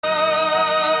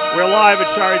We're live at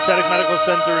Shaare Zedek Medical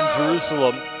Center in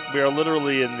Jerusalem. We are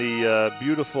literally in the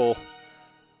beautiful,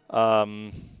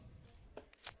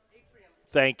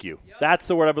 thank you. That's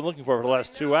the word I've been looking for the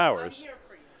last 2 hours.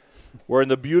 We're in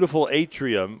the beautiful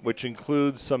atrium, which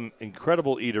includes some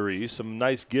incredible eateries, some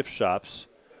nice gift shops,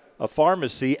 a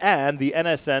pharmacy, and the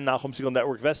NSN Nachum Segal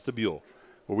Network vestibule,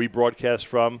 where we broadcast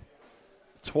from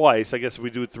twice. I guess if we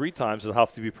do it 3 times, it'll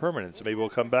have to be permanent. So maybe we'll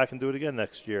come back and do it again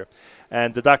next year.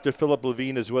 And Dr. Philip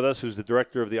Levine is with us, who's the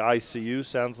director of the ICU.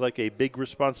 Sounds like a big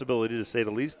responsibility, to say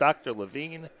the least. Dr.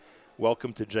 Levine,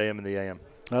 welcome to JM and the AM.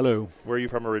 Hello. Where are you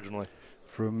from originally?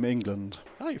 From England.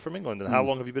 Oh, you're from England. And how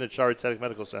long have you been at Shaare Zedek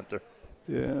Medical Center?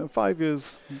 Yeah, 5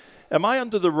 years. Am I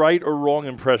under the right or wrong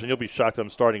impression? You'll be shocked I'm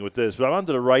starting with this, but I'm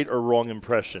under the right or wrong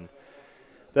impression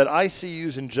that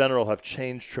ICUs in general have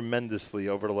changed tremendously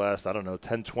over the last,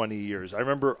 10, 20 years. I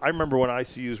remember when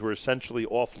ICUs were essentially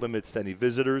off limits to any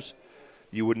visitors.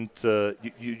 You wouldn't,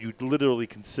 you'd literally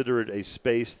consider it a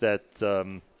space that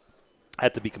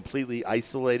had to be completely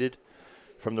isolated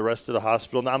from the rest of the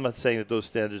hospital. Now, I'm not saying that those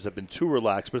standards have been too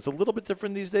relaxed, but it's a little bit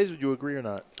different these days. Would you agree or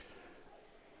not?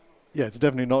 Yeah, it's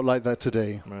definitely not like that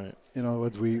today. Right. In other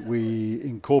words, we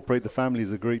incorporate the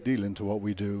families a great deal into what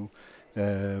we do.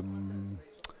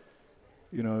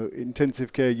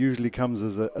 Intensive care usually comes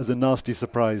as a nasty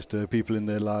surprise to people in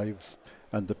their lives,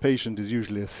 and the patient is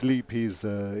usually asleep. He's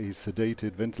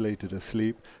sedated, ventilated,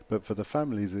 asleep. But for the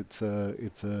families, it's a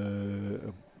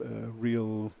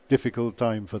real difficult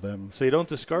time for them. So you don't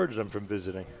discourage them from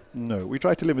visiting? No, we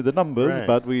try to limit the numbers, right.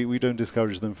 But we don't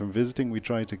discourage them from visiting. We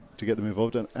try to get them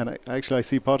involved, and I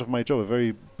see part of my job, a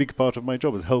very big part of my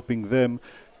job, is helping them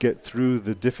get through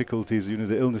the difficulties,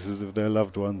 the illnesses of their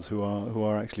loved ones who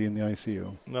are actually in the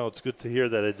ICU. No, it's good to hear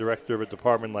that a director of a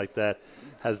department like that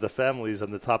has the families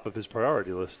on the top of his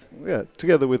priority list. Yeah,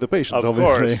 together with the patients, of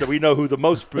obviously. Course. So we know who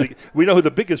we know who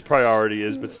the biggest priority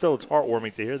is, but still, it's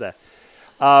heartwarming to hear that.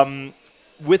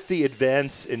 With the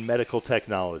advance in medical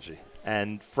technology,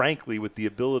 and frankly, with the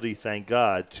ability, thank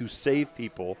God, to save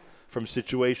people from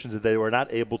situations that they were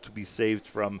not able to be saved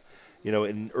from, in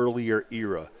an earlier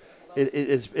era.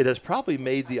 It has probably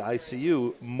made the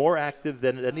ICU more active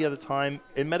than at any other time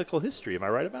in medical history. Am I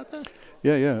right about that?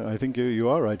 Yeah. I think you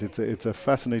are right. It's a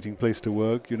fascinating place to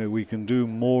work. We can do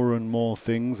more and more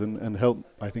things and help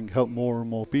more and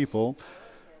more people,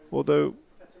 although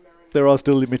there are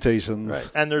still limitations. Right.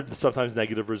 And there are sometimes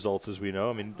negative results, as we know.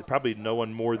 I mean, probably no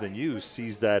one more than you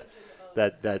sees that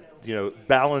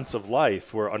balance of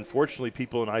life, where unfortunately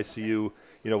people in ICU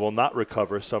will not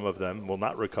recover. Some of them will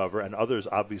not recover, and others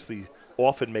obviously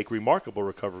often make remarkable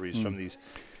recoveries from these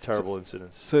terrible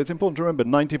incidents. So it's important to remember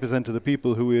 90% of the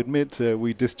people who we admit,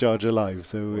 we discharge alive.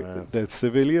 So they're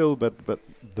severely ill, but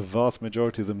the vast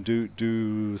majority of them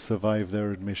do survive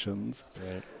their admissions.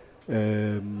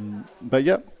 Right. But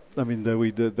yeah, I mean,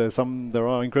 there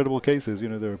are incredible cases.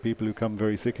 There are people who come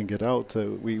very sick and get out.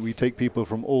 We take people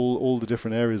from all the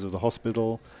different areas of the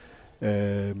hospital.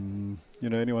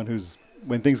 Anyone who's,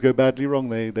 when things go badly wrong,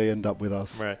 they end up with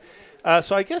us. Right.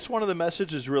 So I guess one of the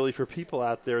messages really for people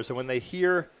out there is that when they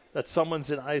hear that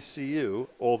someone's in ICU,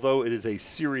 although it is a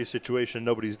serious situation,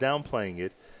 nobody's downplaying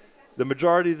it, the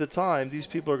majority of the time, these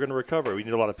people are going to recover. We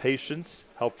need a lot of patience,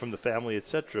 help from the family,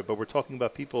 etc. But we're talking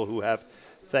about people who have,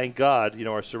 thank God,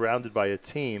 are surrounded by a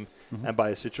team and by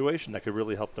a situation that could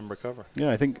really help them recover. Yeah,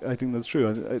 I think that's true,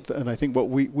 and I think what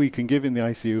we can give in the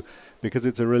ICU, because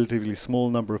it's a relatively small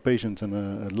number of patients and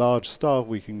a large staff,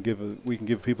 we can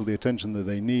give people the attention that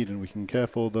they need, and we can care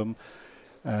for them,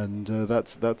 and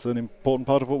that's an important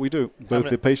part of what we do, both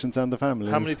the patients and the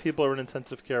families. How many people are in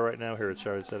intensive care right now here at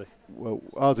Shaare Zedek? Well,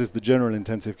 ours is the general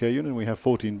intensive care unit, and we have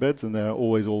 14 beds, and they're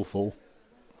always all full.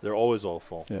 They're always all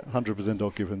full. Yeah, 100%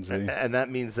 occupancy. And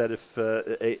that means that if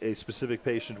a specific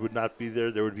patient would not be there,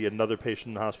 there would be another patient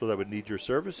in the hospital that would need your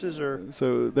services? Or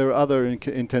so there are other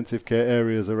intensive care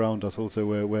areas around us also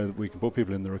where we can put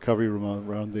people in the recovery room,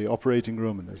 around the operating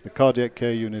room, and there's the cardiac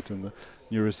care unit and the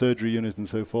neurosurgery unit and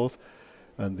so forth,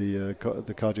 and the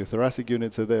cardiothoracic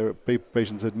unit. So there are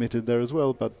patients admitted there as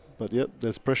well, but yet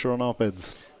there's pressure on our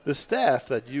beds. The staff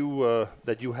that you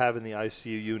have in the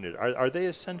ICU unit, are they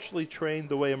essentially trained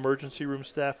the way emergency room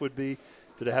staff would be?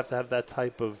 Do they have to have that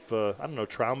type of,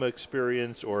 trauma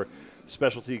experience or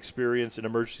specialty experience in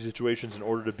emergency situations in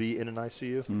order to be in an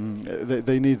ICU?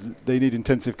 They need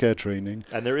intensive care training.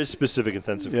 And there is specific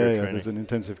intensive care training. Yeah, there's an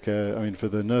intensive care. I mean, for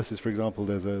the nurses, for example,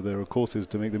 there are courses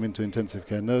to make them into intensive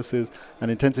care nurses.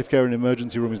 And intensive care in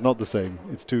emergency room is not the same.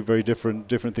 It's two very different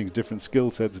things, different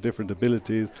skill sets, different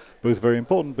abilities, both very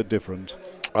important but different.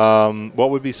 What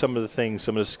would be some of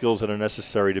the skills that are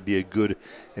necessary to be a good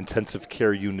intensive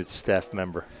care unit staff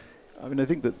member? I mean, I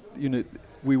think that,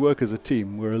 we work as a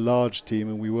team. We're a large team,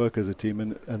 and we work as a team,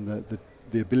 and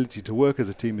the ability to work as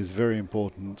a team is very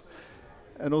important.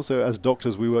 And also, as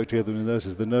doctors, we work together with the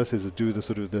nurses. The nurses do the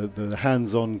sort of the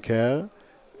hands-on care,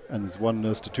 and there's one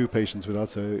nurse to 2 patients with that.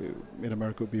 So in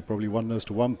America, it would be probably 1 nurse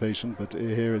to 1 patient, but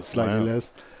here it's slightly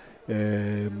less.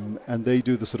 And they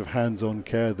do the sort of hands-on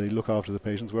care. They look after the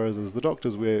patients, whereas as the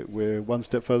doctors, we're one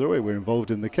step further away. We're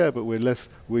involved in the care, but we're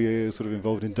sort of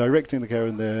involved in directing the care,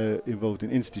 and they're involved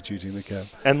in instituting the care.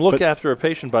 And look after a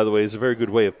patient, by the way, is a very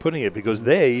good way of putting it, because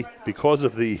because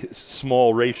of the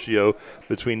small ratio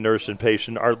between nurse and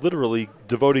patient, are literally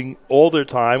devoting all their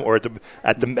time, or at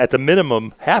the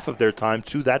minimum half of their time,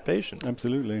 to that patient.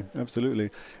 Absolutely.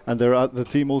 And the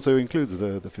team also includes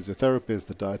the physiotherapist,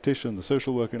 the dietitian, the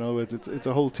social worker. In other words, it's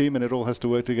a whole team, and it all has to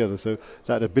work together. So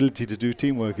that ability to do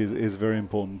teamwork is very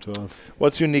important to us.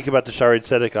 What's unique about the Shaare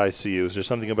Zedek ICU? Is there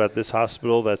something about this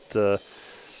hospital that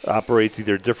operates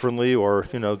either differently, or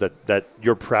that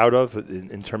you're proud of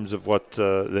in terms of what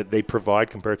that they provide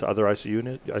compared to other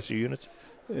ICU units?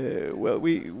 Well,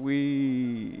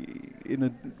 we in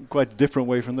a quite different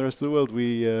way from the rest of the world,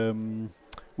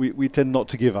 we tend not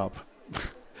to give up.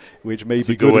 Which may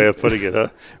be a good way of putting it, huh?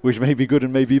 Which may be good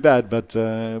and may be bad, but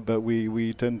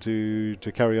we tend to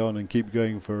carry on and keep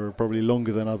going for probably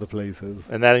longer than other places.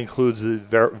 And that includes the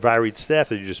varied staff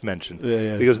that you just mentioned.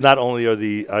 Yeah. Because not only are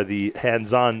the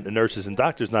hands-on nurses and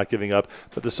doctors not giving up,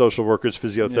 but the social workers,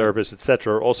 physiotherapists,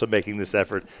 etc., are also making this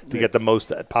effort to get the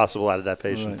most possible out of that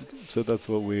patient. Right. So that's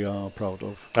what we are proud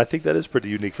of. I think that is pretty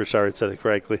unique for Shaare Zedek,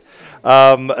 frankly.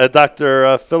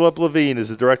 Dr. Philip Levine is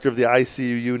the director of the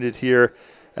ICU unit here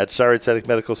at Shaare Zedek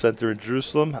Medical Center in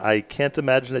Jerusalem. I can't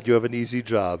imagine that you have an easy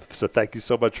job, so thank you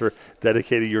so much for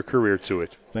dedicating your career to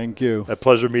it. Thank you. A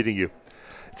pleasure meeting you.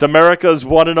 It's America's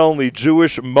one and only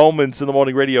Jewish Moments in the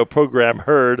Morning radio program,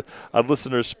 heard on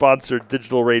listener-sponsored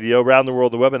digital radio around the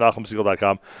world, the web at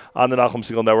NachumSegal.com, on the Nachum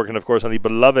Segal Network, and, of course, on the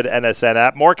beloved NSN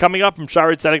app. More coming up from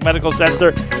Shaare Zedek Medical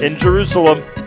Center in Jerusalem.